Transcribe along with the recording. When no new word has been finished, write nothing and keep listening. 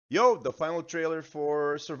Yo, the final trailer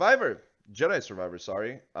for Survivor. Jedi Survivor,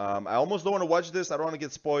 sorry. I almost don't want to watch this. I don't want to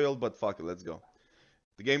get spoiled, but fuck it, let's go.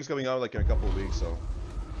 The game's coming out like in a couple of weeks, so.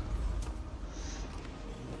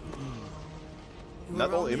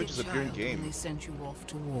 Not all images appear in game. They sent you off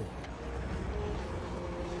to war.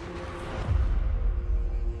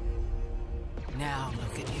 Now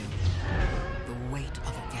look at you. The weight of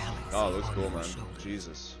a galaxy. Oh, looks cool, man.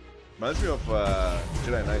 Jesus. Reminds me of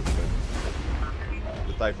Jedi Knight, but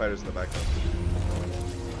the TIE fighters in the background.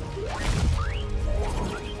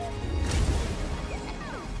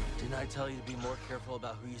 Didn't I tell you to be more careful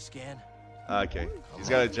about who you scan? Okay, he's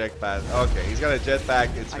got a jetpack. Okay, he's got a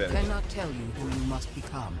jetpack. It's I finished. cannot tell you who you must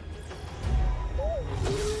become.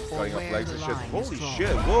 Cutting up legs and shit. Holy drawn.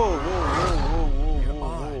 shit! Whoa, whoa, whoa, whoa, whoa, There whoa,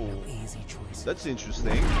 are whoa! no easy choices. That's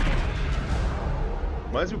interesting.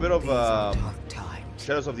 Reminds me a bit of These are tough times.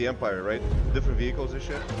 Shadows of the Empire, right? Different vehicles and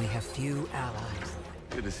shit. We have few allies.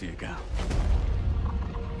 Good to see you, Gal.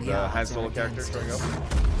 The odds Han are Solo character against showing us,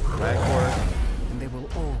 up. Rancor. and they will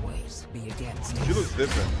always be against us. She looks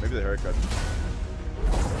different. Maybe the haircut.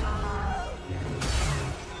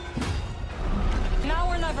 Now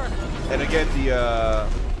or never. And again, the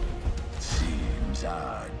Seems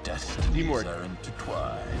our destinies Teamwork. are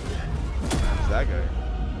intertwined. who's that guy?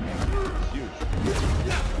 He's huge.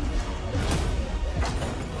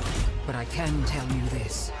 But I can tell you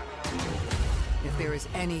this. If there is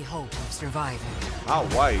any hope of surviving, How?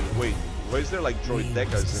 Why? Wait. Why is there like we droid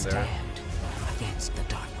must decas in there? stand against the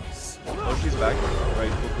darkness. Oh, she's back. Right.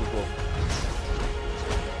 Cool, cool, cool.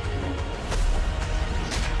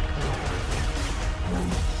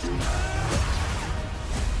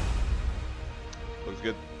 Looks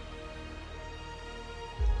good.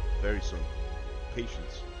 Very soon.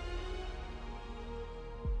 Patience.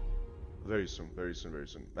 Very soon, very soon, very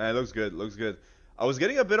soon. Man, it looks good, looks good. I was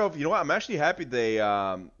getting a bit of, you know what, I'm actually happy they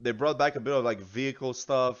brought back a bit of like vehicle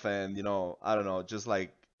stuff and, you know, I don't know, just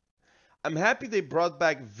like, I'm happy they brought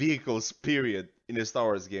back vehicles, period, in a Star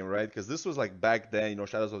Wars game, right? Because this was like back then, you know,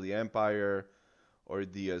 Shadows of the Empire or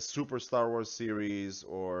the Super Star Wars series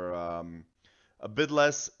or a bit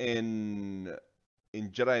less in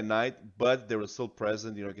Jedi Knight, but they were still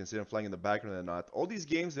present, you know, you can see them flying in the background and not. All these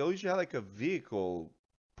games, they usually had like a vehicle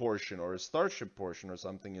portion or a starship portion or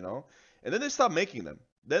something, you know? And then they stopped making them.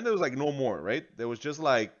 Then there was like no more, right? There was just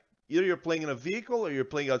like either you're playing in a vehicle or you're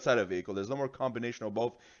playing outside a vehicle. There's no more combination of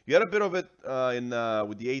both. You had a bit of it in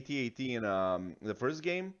with the AT-AT in the first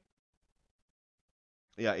game.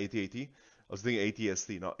 Yeah, AT-AT. I was thinking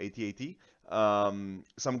AT-ST, not AT-AT.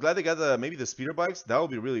 So I'm glad they got maybe the speeder bikes. That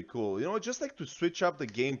would be really cool. You know, just like to switch up the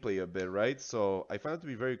gameplay a bit, right? So I find it to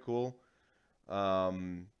be very cool.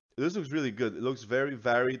 This looks really good. It looks very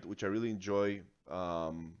varied, which I really enjoy.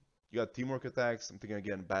 You got teamwork attacks. I'm thinking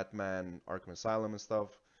again, Batman, Arkham Asylum and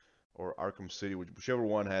stuff, or Arkham City, whichever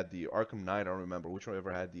one had the Arkham Knight. I don't remember which one ever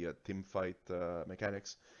had the team fight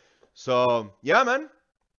mechanics. So yeah, man,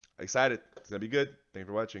 excited. It's gonna be good. Thank you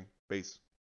for watching. Peace.